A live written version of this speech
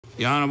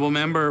The honourable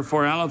member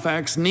for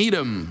Halifax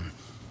Needham.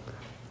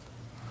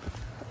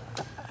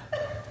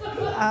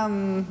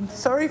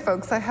 Sorry,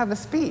 folks, I have a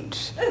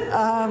speech.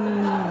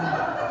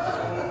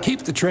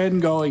 Keep the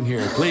trend going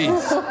here,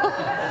 please.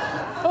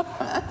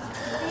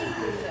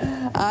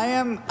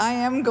 I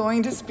am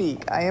going to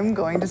speak. I am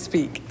going to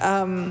speak.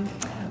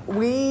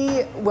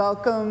 We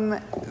welcome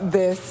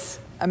this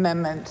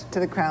amendment to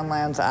the Crown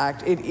Lands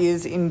Act. It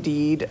is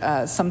indeed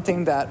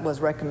something that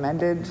was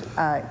recommended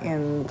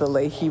in the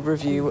Lahey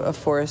Review of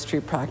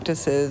Forestry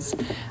Practices,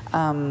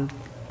 and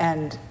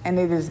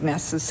it is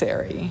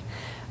necessary.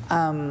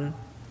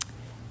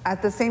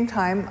 At the same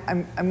time,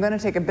 I'm going to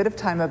take a bit of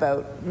time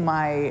about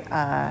my,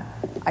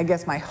 I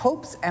guess, my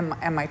hopes and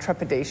my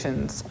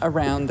trepidations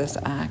around this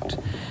act.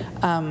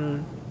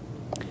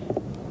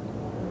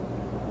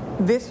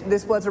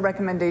 This was a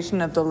recommendation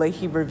of the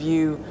Lahey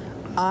Review.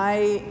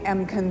 I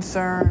am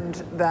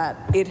concerned that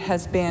it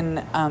has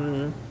been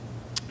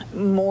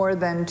more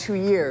than 2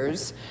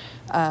 years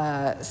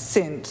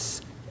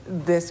since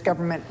this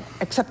government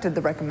accepted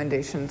the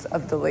recommendations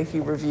of the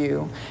Lahey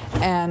Review,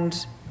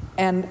 and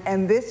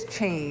this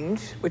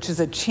change, which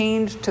is a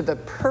change to the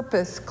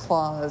purpose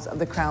clause of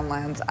the Crown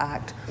Lands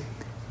Act,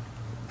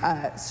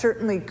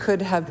 certainly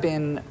could have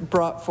been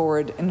brought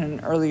forward in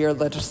an earlier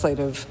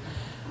legislative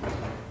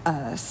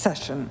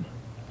session.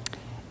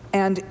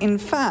 And in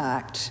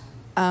fact,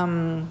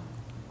 in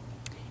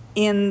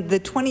the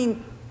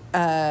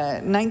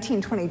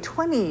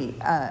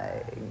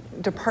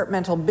 2019-2020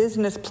 departmental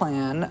business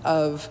plan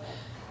of,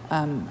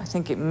 I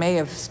think it may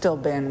have still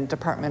been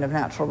Department of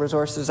Natural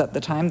Resources at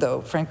the time,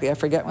 though frankly I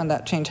forget when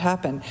that change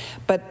happened.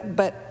 But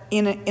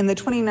in the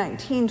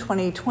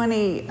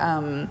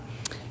 2019-2020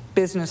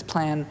 business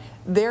plan,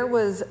 there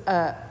was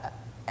a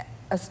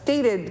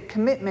stated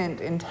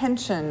commitment,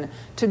 intention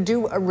to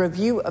do a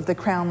review of the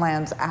Crown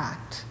Lands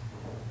Act,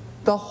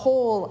 the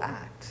whole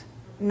act,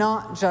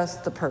 not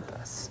just the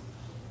purpose.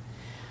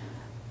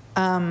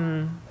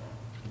 And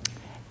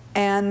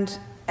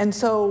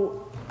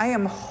so I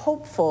am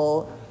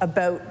hopeful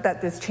about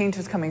that this change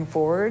is coming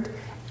forward,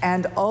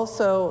 and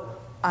also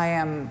I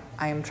am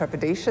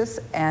trepidatious,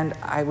 and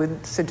I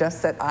would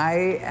suggest that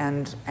I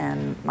and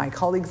my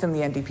colleagues in the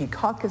NDP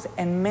caucus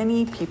and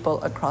many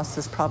people across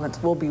this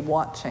province will be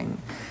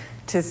watching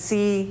to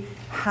see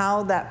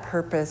how that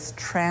purpose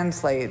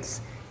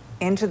translates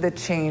into the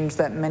change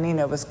that many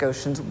Nova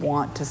Scotians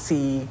want to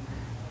see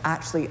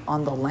actually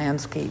on the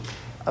landscape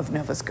of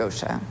Nova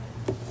Scotia.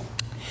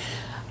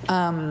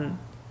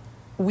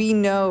 We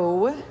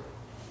know,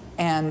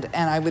 and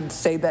I would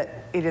say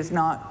that it is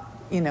not,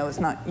 it's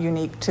not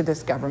unique to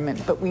this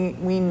government, but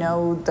we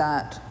know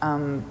that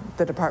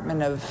the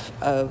Department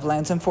of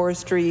Lands and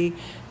Forestry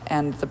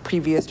and the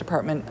previous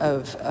Department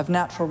of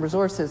Natural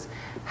Resources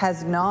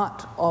has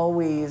not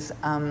always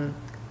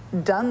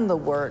done the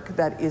work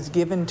that is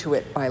given to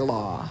it by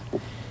law.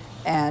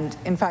 And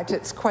in fact,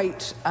 it's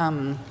quite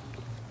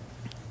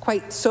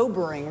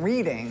sobering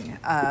reading,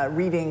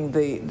 reading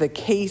the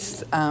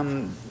case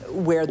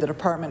where the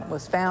department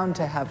was found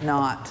to have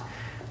not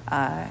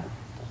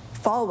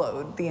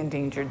followed the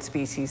Endangered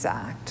Species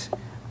Act.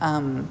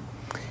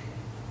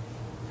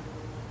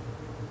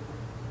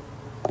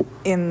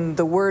 In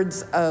the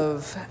words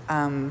of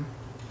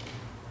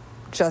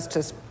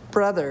Justice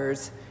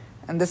Brothers,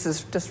 and this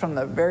is just from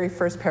the very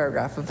first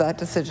paragraph of that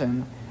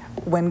decision,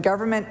 when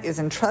government is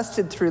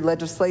entrusted through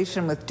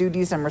legislation with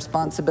duties and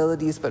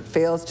responsibilities but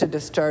fails to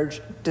discharge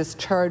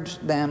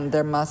them,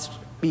 there must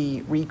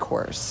be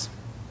recourse.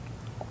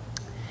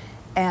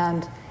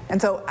 And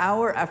so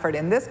our effort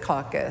in this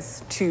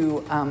caucus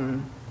to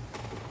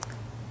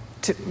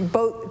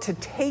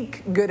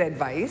take good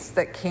advice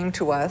that came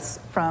to us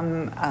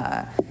from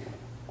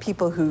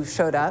people who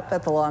showed up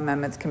at the Law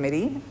Amendments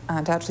Committee,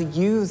 to actually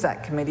use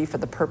that committee for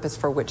the purpose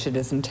for which it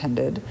is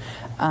intended,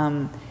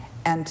 and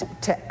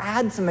to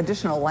add some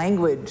additional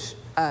language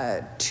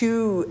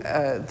to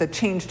the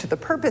change to the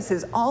purpose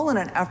is all in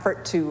an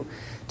effort to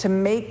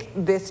make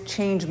this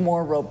change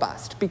more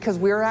robust, because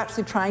we're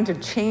actually trying to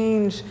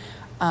change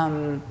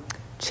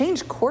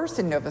course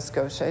in Nova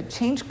Scotia,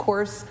 change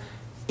course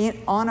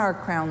on our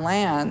Crown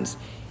lands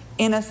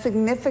in a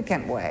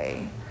significant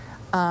way.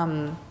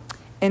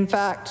 In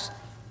fact,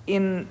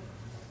 and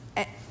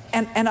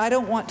I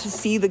don't want to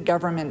see the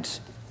government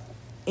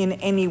in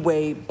any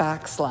way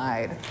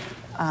backslide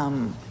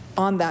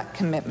on that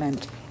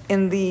commitment.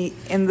 In the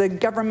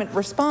government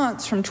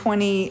response from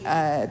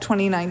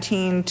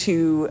 2019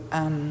 to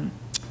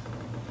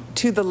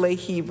the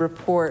Lahey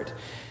report,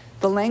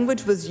 the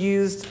language was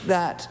used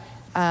that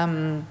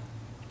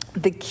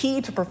the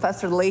key to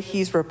Professor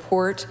Lahey's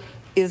report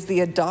is the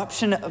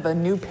adoption of a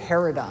new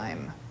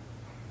paradigm,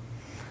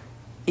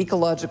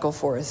 ecological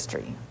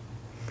forestry.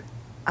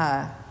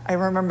 I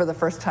remember the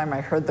first time I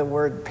heard the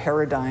word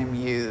paradigm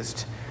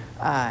used,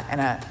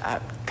 and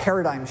a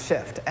paradigm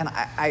shift, and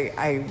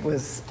I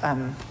was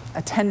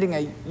attending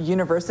a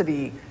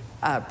university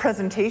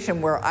presentation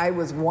where I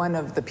was one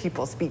of the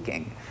people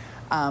speaking,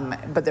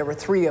 but there were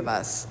 3 of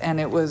us, and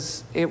it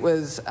was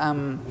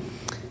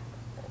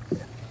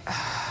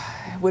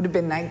would have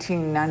been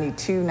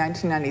 1992,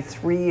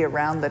 1993,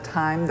 around the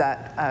time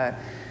that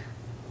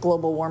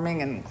global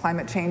warming and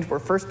climate change were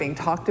first being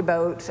talked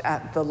about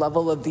at the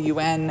level of the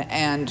UN,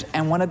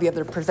 and one of the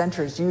other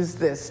presenters used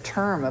this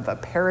term of a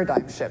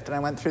paradigm shift, and I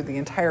went through the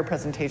entire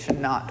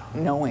presentation not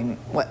knowing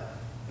what,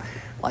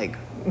 like,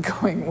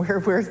 going,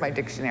 where's my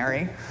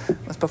dictionary?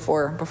 It was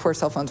before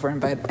cell phones were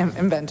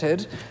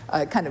invented,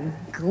 kind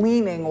of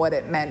gleaning what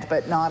it meant,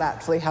 but not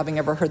actually having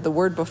ever heard the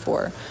word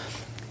before.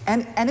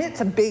 And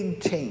it's a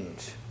big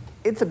change.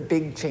 It's a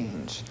big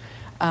change.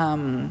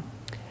 And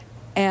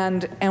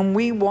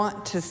we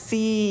want to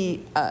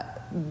see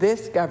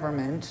this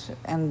government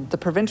and the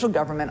provincial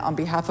government, on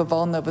behalf of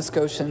all Nova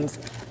Scotians,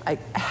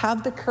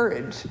 have the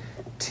courage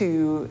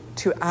to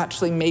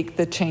actually make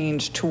the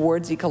change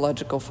towards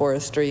ecological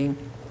forestry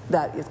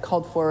that is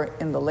called for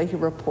in the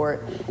Lahey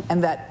report,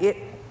 and that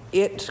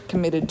it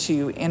committed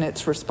to in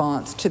its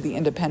response to the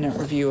independent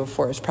review of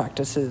forest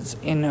practices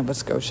in Nova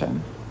Scotia.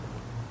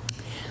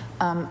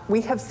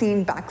 We have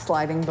seen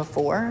backsliding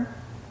before.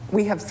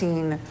 We have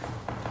seen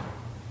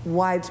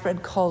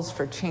widespread calls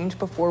for change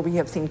before. We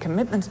have seen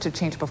commitments to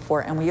change before,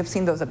 and we have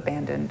seen those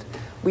abandoned.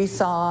 We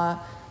saw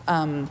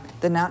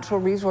the Natural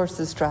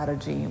Resources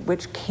Strategy,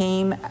 which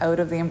came out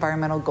of the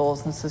Environmental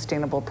Goals and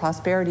Sustainable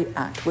Prosperity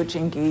Act, which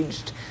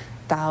engaged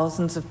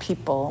thousands of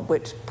people,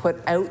 which put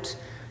out,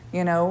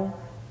 you know,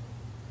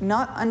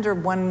 not under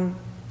one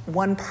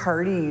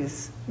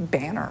party's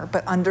banner,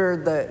 but under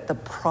the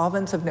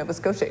province of Nova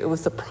Scotia. It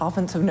was the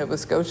province of Nova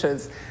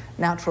Scotia's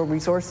Natural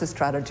Resources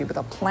Strategy, with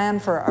a plan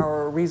for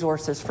our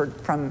resources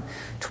from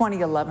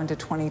 2011 to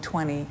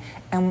 2020.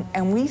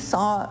 And we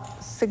saw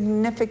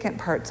significant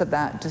parts of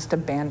that just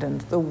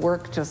abandoned. The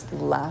work just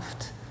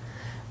left,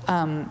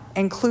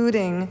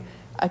 including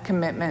a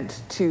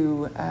commitment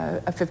to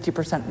a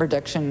 50%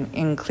 reduction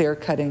in clear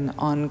cutting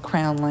on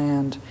Crown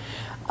land.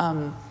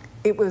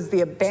 It was the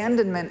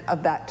abandonment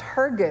of that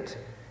target,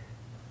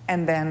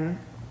 and then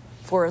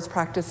forest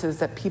practices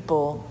that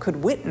people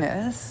could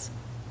witness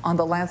on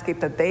the landscape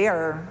that they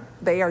are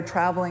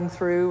traveling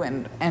through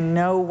and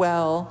know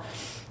well,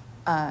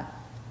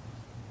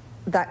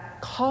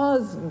 that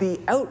caused the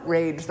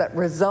outrage that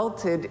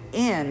resulted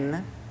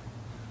in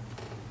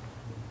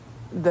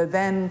the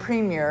then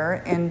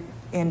Premier in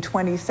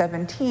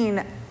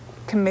 2017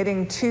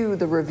 committing to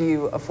the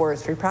review of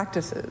forestry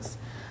practices.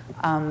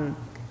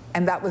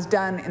 And that was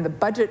done in the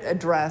budget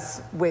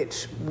address,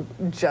 which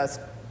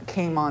just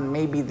came on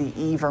maybe the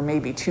eve or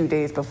maybe 2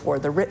 days before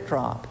the writ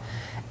drop.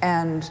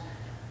 And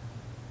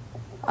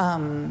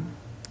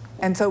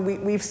so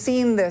we've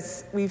seen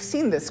this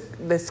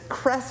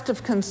crest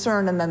of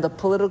concern, and then the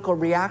political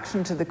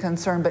reaction to the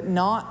concern, but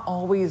not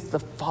always the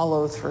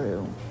follow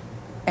through.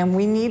 And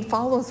we need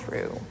follow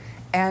through.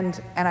 And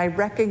I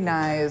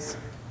recognize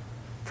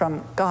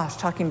from, gosh,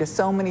 talking to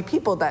so many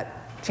people that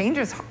change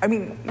is, I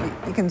mean,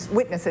 you can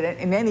witness it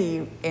in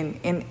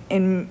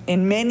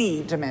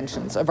many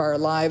dimensions of our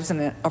lives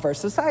and of our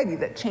society,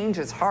 that change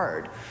is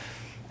hard.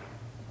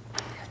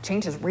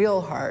 Change is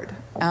real hard.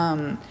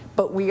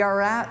 But we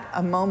are at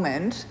a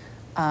moment,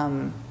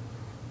 I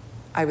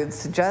would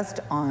suggest,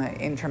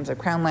 in terms of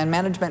Crown land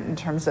management, in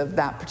terms of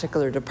that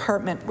particular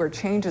department, where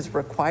change is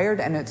required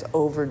and it's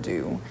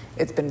overdue.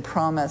 It's been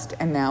promised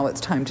and now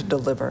it's time to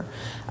deliver.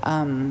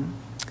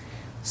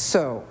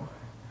 So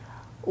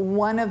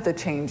one of the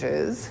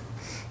changes,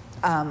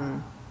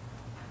 as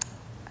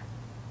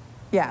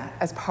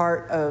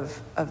part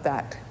of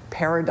that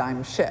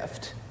paradigm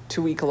shift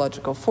to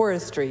ecological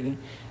forestry,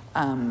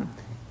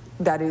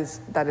 that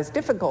is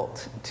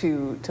difficult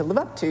to live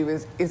up to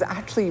is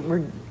actually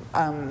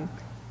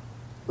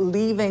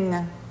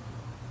leaving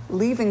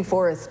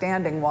forests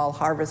standing while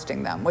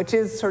harvesting them, which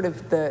is sort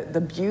of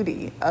the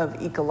beauty of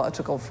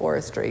ecological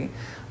forestry.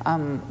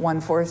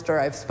 One forester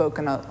I've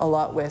spoken a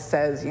lot with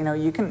says, you know,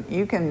 you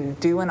can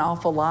do an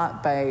awful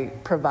lot by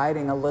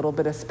providing a little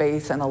bit of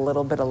space and a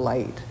little bit of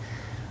light.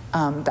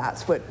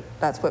 That's what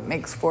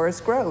makes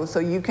forests grow. So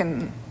you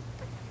can,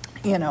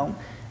 you know,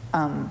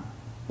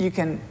 you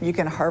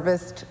can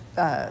harvest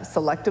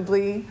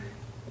selectively,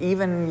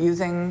 even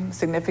using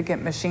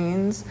significant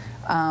machines,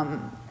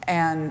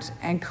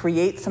 and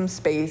create some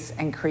space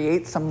and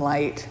create some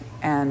light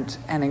and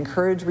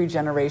encourage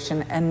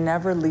regeneration, and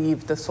never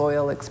leave the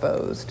soil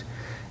exposed.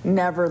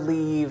 Never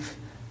leave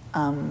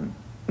an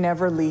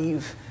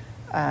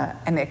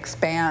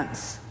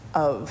expanse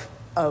of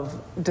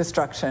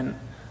destruction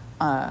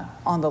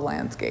on the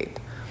landscape.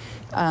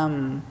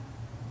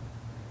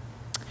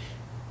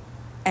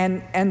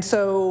 And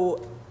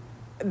so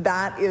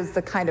that is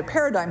the kind of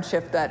paradigm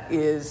shift that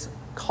is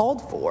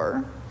called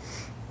for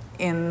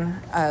in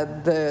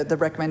the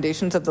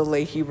recommendations of the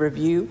Lahey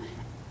Review.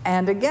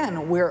 And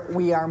again,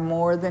 we are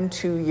more than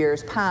 2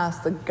 years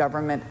past the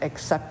government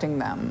accepting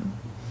them.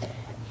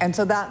 And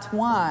so that's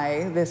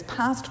why this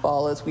past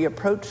fall, as we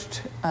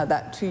approached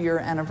that 2-year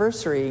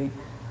anniversary,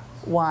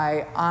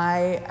 why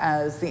I,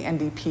 as the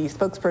NDP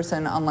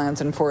spokesperson on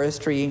lands and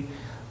forestry,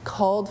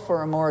 called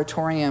for a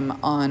moratorium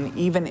on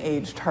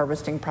even-aged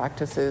harvesting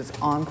practices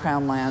on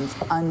Crown lands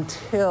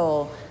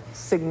until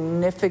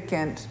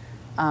significant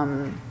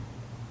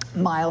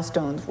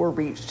milestones were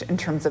reached in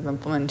terms of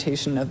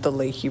implementation of the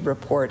Lahey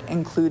report,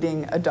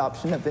 including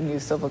adoption of the new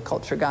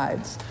silviculture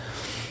guides.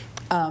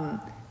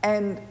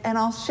 And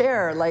I'll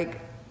share, like,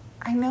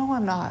 I know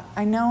I'm not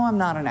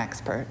an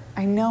expert.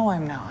 I know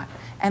I'm not.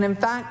 And in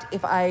fact,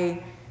 if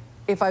I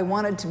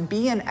wanted to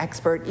be an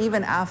expert,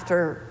 even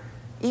after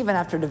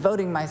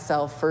devoting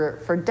myself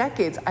for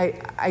decades,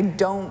 I'm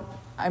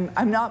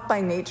not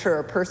by nature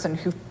a person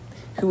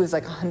who is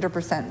like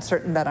 100%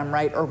 certain that I'm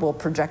right or will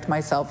project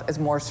myself as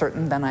more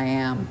certain than I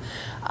am.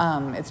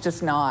 It's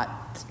just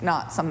not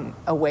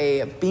a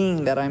way of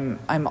being that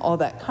I'm all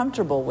that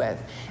comfortable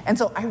with. And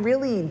so I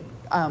really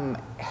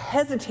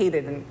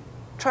hesitated and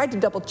tried to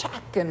double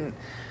check and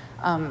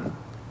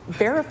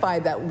verify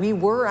that we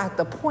were at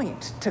the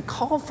point to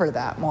call for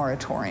that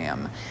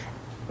moratorium.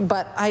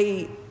 But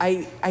I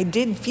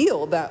did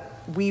feel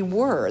that we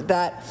were,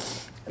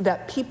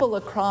 that people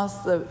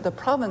across the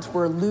province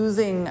were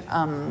losing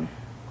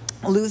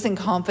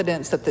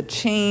confidence that the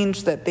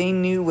change that they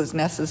knew was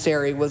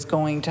necessary was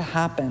going to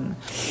happen.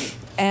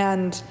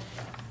 And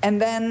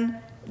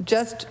then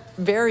just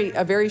a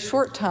very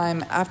short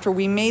time after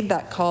we made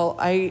that call,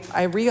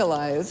 I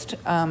realized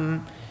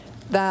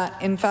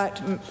that, in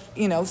fact,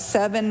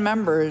 7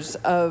 members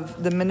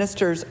of the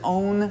minister's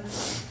own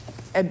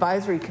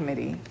advisory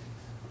committee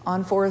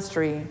on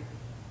forestry,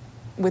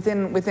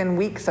 within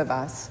weeks of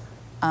us,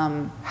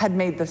 had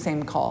made the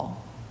same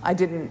call. I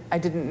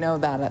didn't know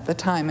that at the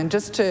time. And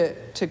just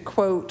to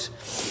quote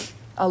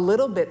a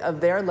little bit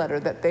of their letter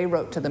that they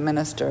wrote to the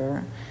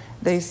minister,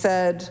 they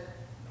said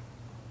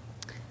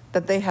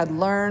that they had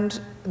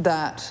learned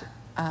that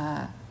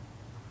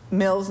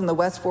mills in the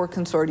West Fork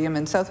Consortium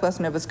in southwest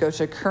Nova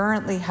Scotia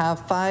currently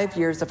have 5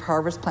 years of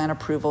harvest plan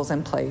approvals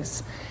in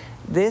place.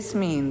 This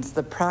means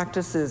the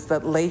practices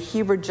that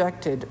Lahey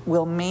rejected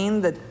will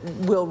remain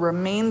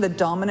the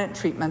dominant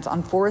treatments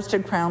on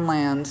forested Crown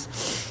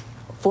lands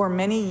for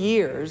many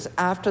years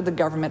after the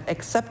government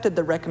accepted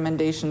the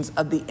recommendations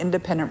of the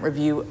independent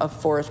review of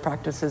forest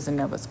practices in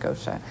Nova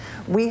Scotia.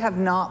 We have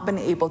not been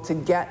able to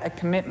get a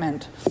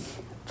commitment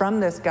from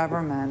this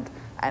government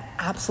at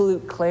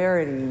absolute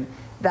clarity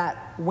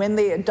that when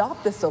they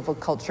adopt the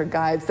silviculture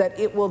guides, that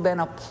it will then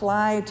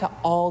apply to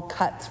all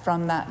cuts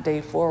from that day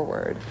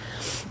forward.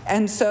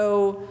 And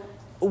so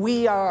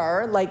we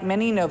are, like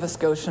many Nova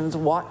Scotians,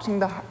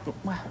 watching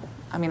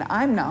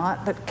I'm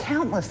not, but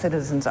countless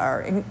citizens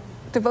are,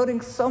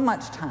 devoting so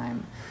much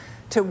time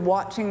to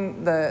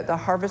watching the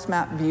harvest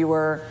map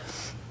viewer,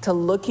 to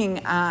looking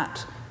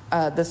at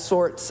the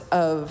sorts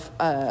of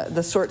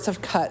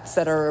cuts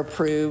that are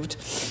approved.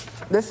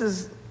 This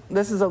is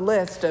a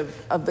list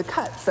of the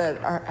cuts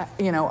that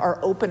are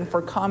open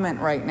for comment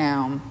right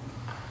now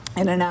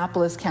in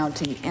Annapolis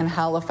County, in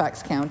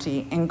Halifax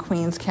County, in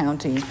Queens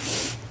County,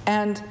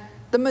 and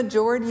the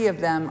majority of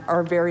them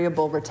are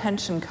variable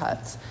retention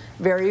cuts.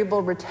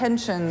 Variable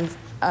retention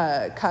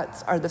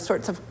cuts are the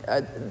sorts of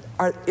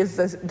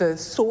the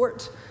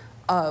sort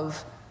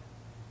of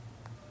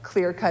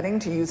clear cutting,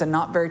 to use a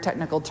not very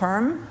technical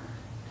term,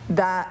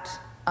 that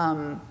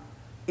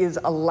is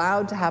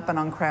allowed to happen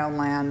on Crown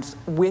lands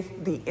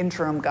with the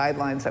interim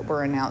guidelines that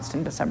were announced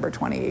in December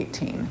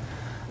 2018.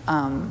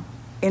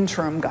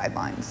 Interim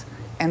guidelines.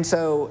 And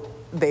so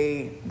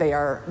they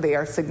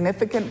are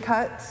significant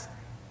cuts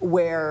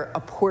where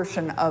a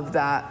portion of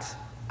that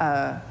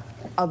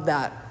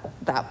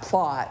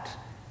plot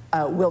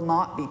will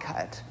not be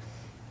cut.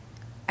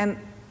 And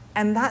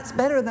that's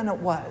better than it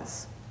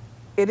was.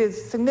 It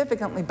is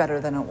significantly better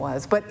than it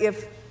was. But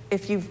if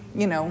you've,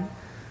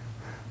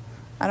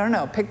 I don't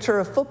know,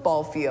 picture a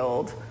football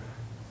field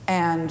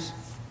and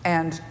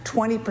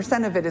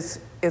 20% of it is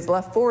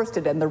left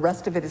forested and the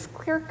rest of it is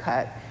clear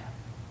cut,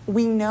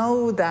 we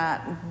know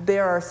that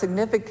there are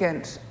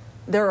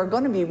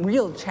going to be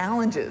real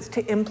challenges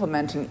to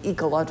implementing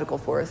ecological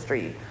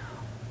forestry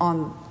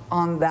on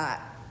that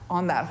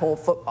whole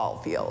football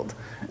field,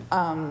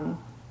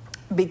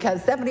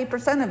 because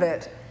 70% of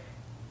it,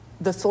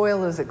 the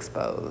soil is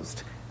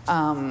exposed.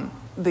 There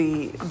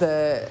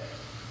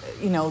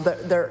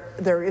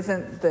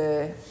isn't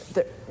the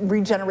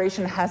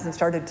regeneration hasn't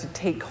started to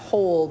take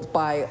hold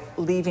by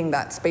leaving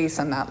that space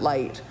and that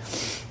light.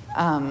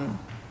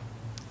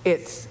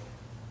 It's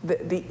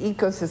the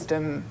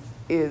ecosystem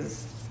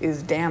is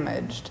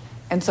damaged,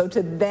 and so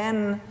to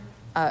then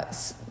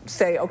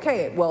say,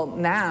 okay, well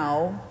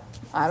now,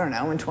 I don't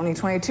know, in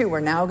 2022 we're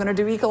now going to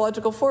do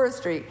ecological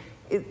forestry,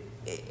 it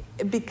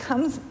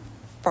becomes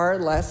far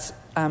less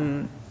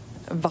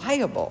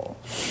viable.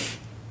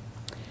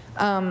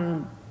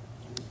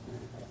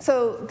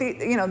 So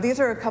these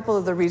are a couple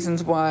of the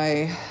reasons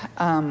why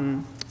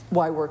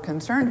we're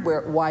concerned,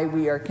 why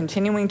we are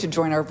continuing to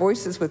join our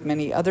voices with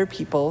many other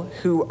people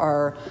who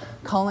are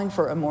calling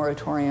for a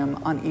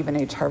moratorium on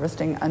even-age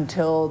harvesting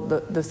until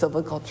the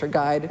silviculture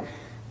guide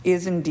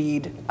is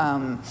indeed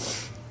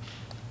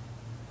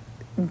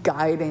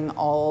guiding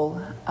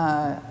all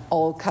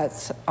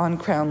cuts on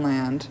Crown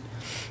land.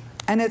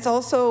 And it's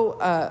also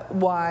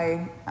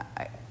why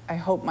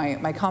hope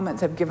my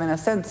comments have given a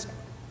sense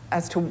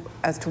as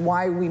to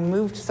why we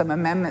moved some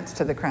amendments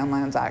to the Crown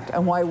Lands Act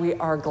and why we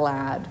are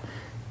glad,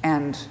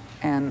 and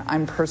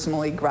I'm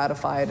personally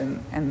gratified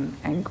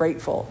and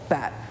grateful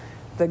that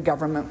the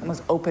government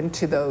was open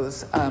to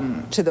those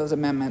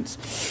amendments.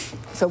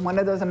 So one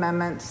of those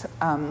amendments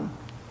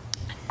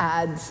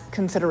adds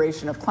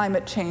consideration of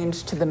climate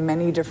change to the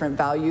many different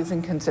values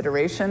and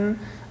consideration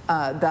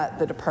that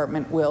the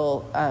department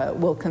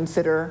will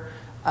consider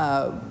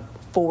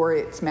for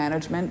its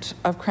management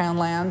of Crown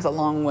lands,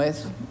 along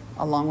with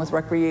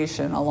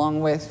recreation,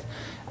 along with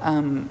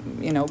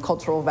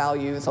cultural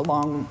values,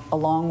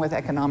 along with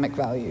economic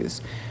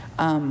values,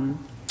 and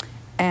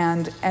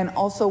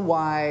also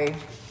why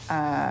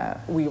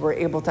we were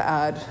able to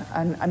add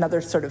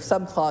another sort of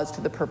subclause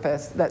to the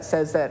purpose that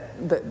says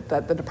that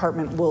the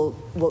department will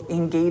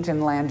engage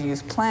in land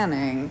use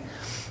planning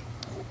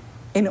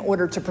in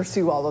order to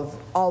pursue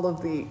all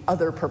of the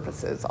other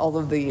purposes, all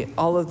of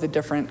the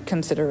different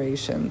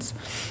considerations.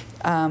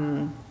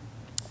 And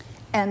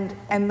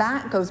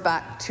that goes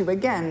back to,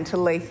 again, to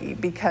Lahey,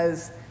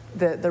 because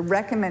the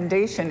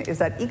recommendation is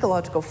that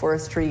ecological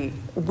forestry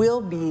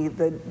will be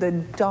the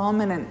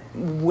dominant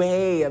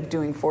way of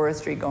doing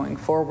forestry going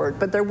forward,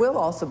 but there will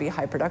also be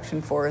high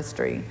production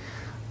forestry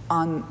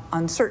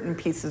on certain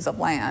pieces of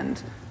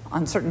land,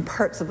 on certain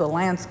parts of the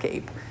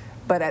landscape.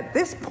 But at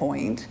this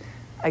point,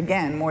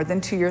 again, more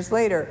than 2 years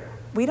later,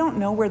 we don't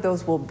know where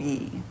those will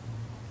be.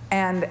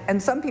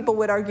 And some people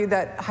would argue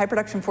that high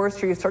production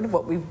forestry is sort of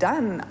what we've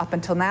done up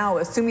until now,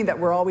 assuming that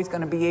we're always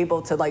going to be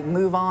able to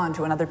move on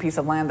to another piece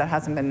of land that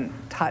hasn't been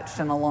touched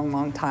in a long,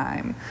 long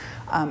time.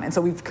 And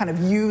so we've kind of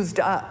used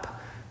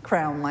up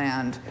Crown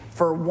land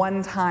for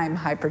one-time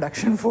high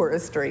production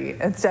forestry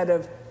instead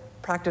of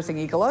practicing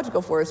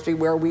ecological forestry,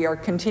 where we are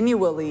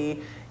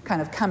continually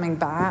kind of coming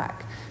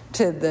back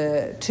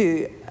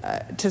to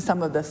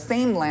some of the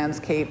same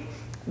landscape,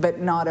 but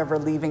not ever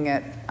leaving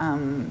it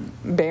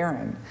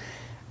barren.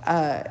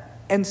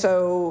 And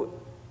so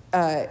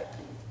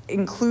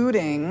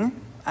including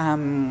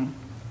a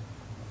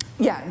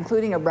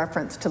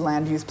reference to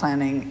land use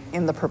planning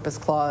in the purpose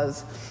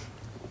clause,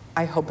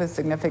 I hope is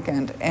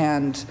significant,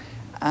 and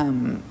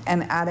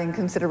adding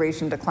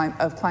consideration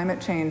of climate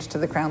change to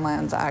the Crown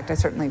Lands Act, I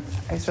certainly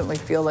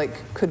feel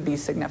like could be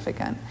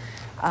significant.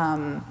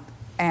 And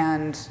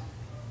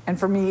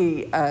for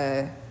me,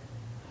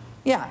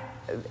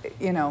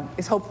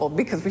 is hopeful,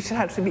 because we should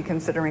actually be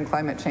considering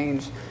climate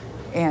change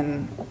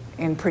in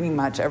pretty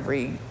much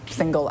every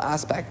single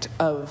aspect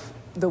of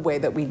the way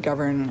that we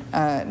govern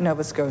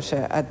Nova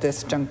Scotia at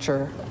this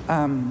juncture.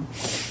 A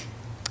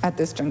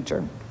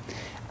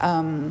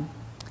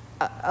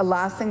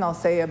last thing I'll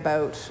say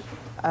about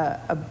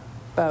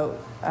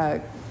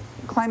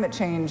climate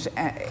change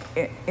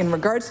in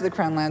regards to the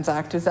Crown Lands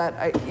Act is that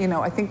I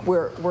think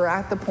we're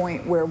at the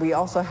point where we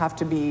also have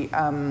to be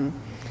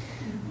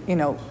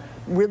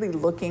really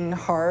looking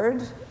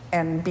hard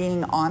and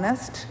being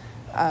honest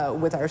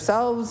with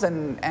ourselves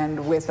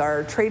and with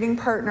our trading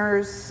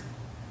partners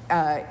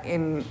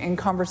in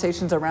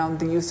conversations around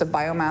the use of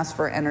biomass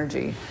for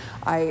energy.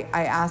 I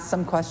asked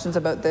some questions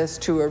about this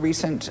to at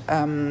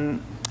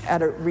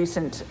a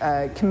recent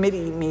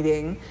committee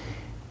meeting.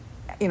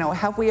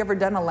 Have we ever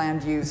done a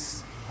land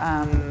use,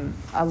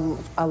 a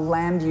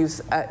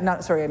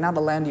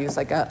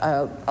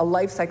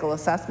life cycle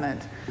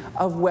assessment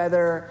of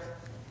whether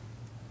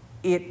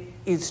it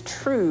is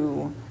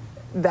true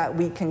that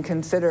we can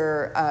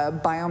consider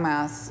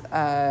biomass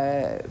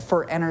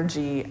for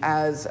energy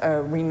as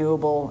a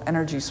renewable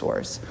energy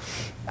source?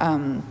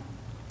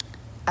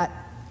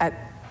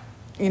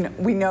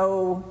 We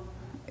know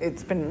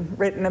it's been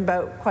written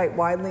about quite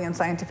widely in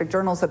scientific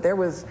journals that there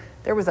was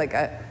like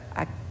a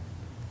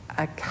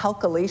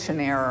calculation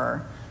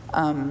error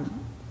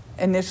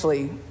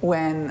initially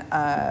when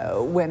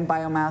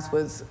biomass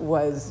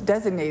was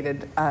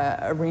designated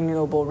a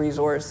renewable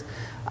resource.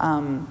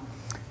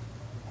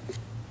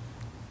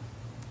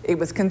 It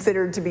was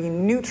considered to be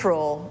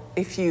neutral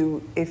if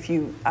you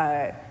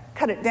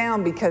cut it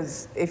down,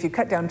 because if you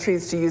cut down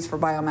trees to use for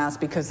biomass,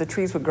 because the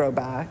trees would grow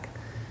back,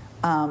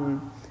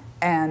 and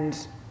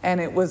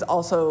it was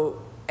also,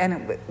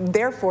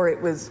 therefore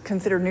it was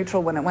considered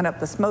neutral when it went up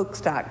the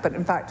smokestack. But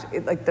in fact,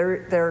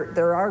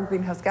 there are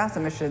greenhouse gas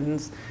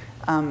emissions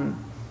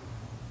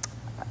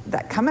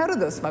that come out of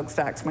those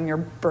smokestacks when you're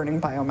burning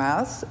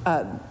biomass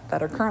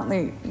that are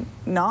currently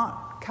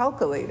not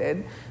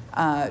calculated,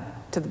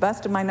 to the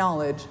best of my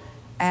knowledge,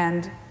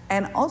 and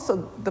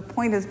also the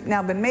point has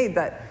now been made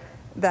that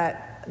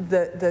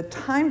the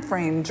time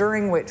frame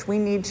during which we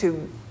need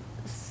to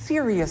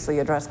seriously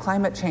address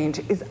climate change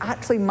is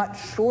actually much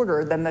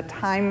shorter than the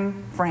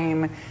time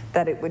frame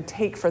that it would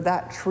take for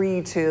that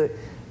tree to,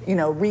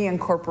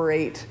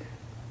 reincorporate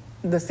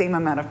the same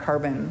amount of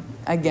carbon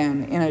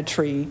again in a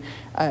tree.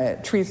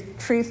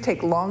 Trees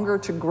take longer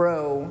to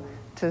grow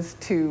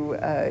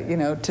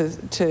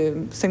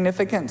to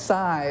significant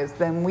size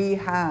than we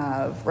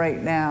have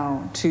right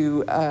now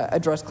to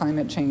address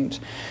climate change.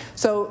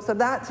 So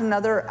that's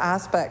another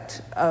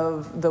aspect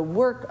of the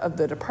work of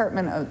the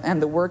department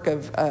and the work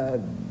of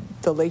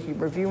the Lahey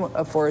Review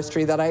of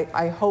Forestry that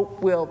I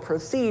hope will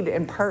proceed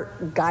in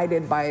part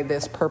guided by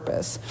this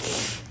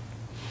purpose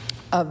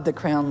of the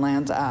Crown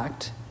Lands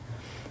Act.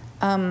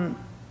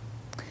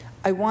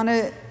 I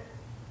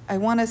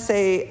want to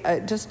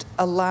say just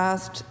a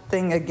last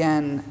thing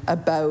again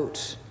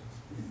about,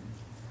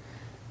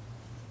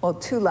 well,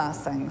 two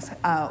last things.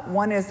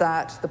 One is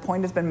that the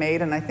point has been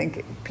made, and I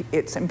think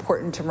it's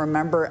important to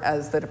remember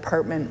as the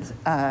department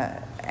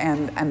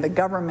and the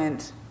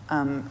government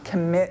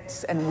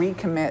commits and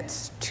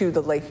recommits to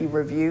the Lahey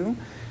Review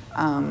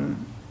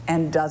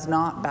and does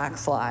not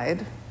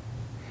backslide,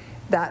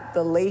 that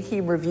the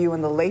Lahey Review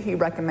and the Lahey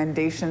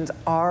recommendations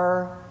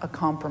are a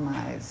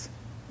compromise.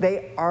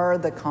 They are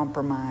the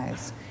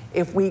compromise.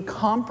 If we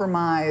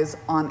compromise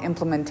on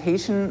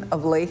implementation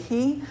of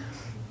Lahey,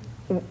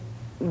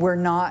 we're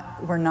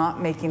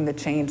not making the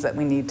change that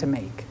we need to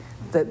make.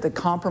 The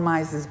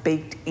compromise is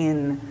baked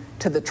in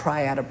to the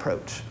triad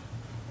approach.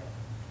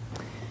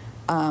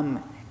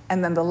 And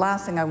then the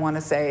last thing I want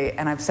to say,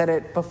 and I've said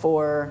it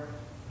before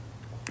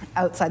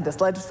outside this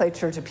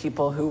legislature to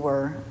people who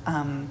were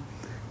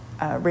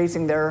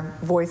raising their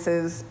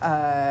voices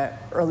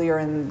earlier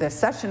in this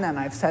session, and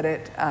I've said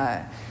it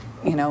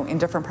in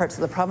different parts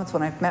of the province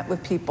when I've met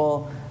with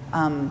people.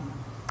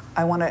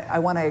 I want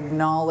to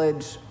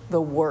acknowledge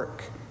the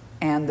work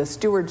and the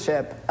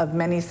stewardship of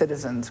many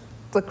citizens.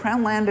 The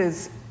Crown land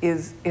is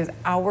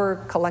our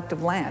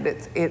collective land.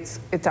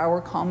 It's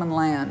our common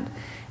land,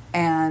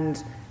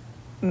 and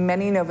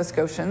many Nova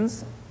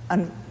Scotians,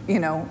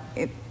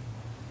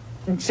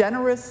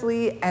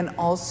 generously and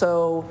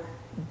also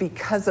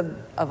because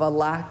of a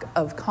lack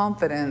of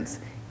confidence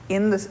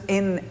in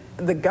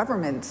the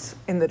government's,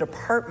 in the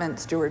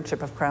department's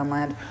stewardship of Crown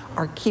land,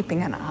 are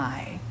keeping an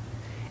eye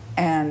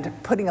and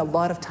putting a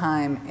lot of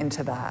time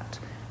into that.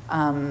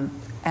 And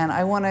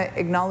I want to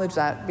acknowledge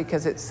that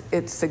because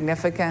it's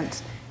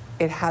significant.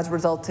 It has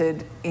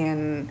resulted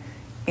in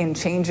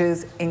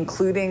changes,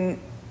 including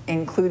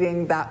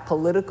that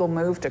political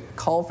move to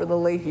call for the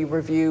Lahey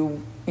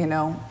Review,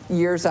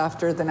 years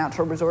after the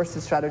natural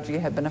resources strategy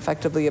had been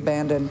effectively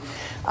abandoned.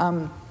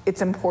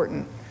 It's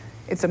important.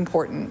 It's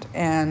important,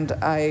 and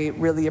I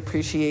really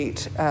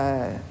appreciate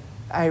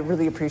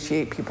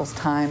people's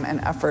time and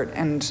effort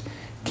and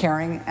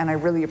caring, and I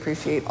really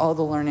appreciate all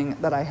the learning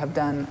that I have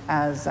done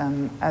as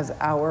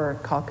our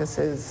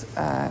caucus's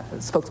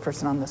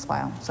spokesperson on this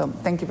file. So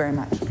thank you very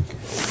much.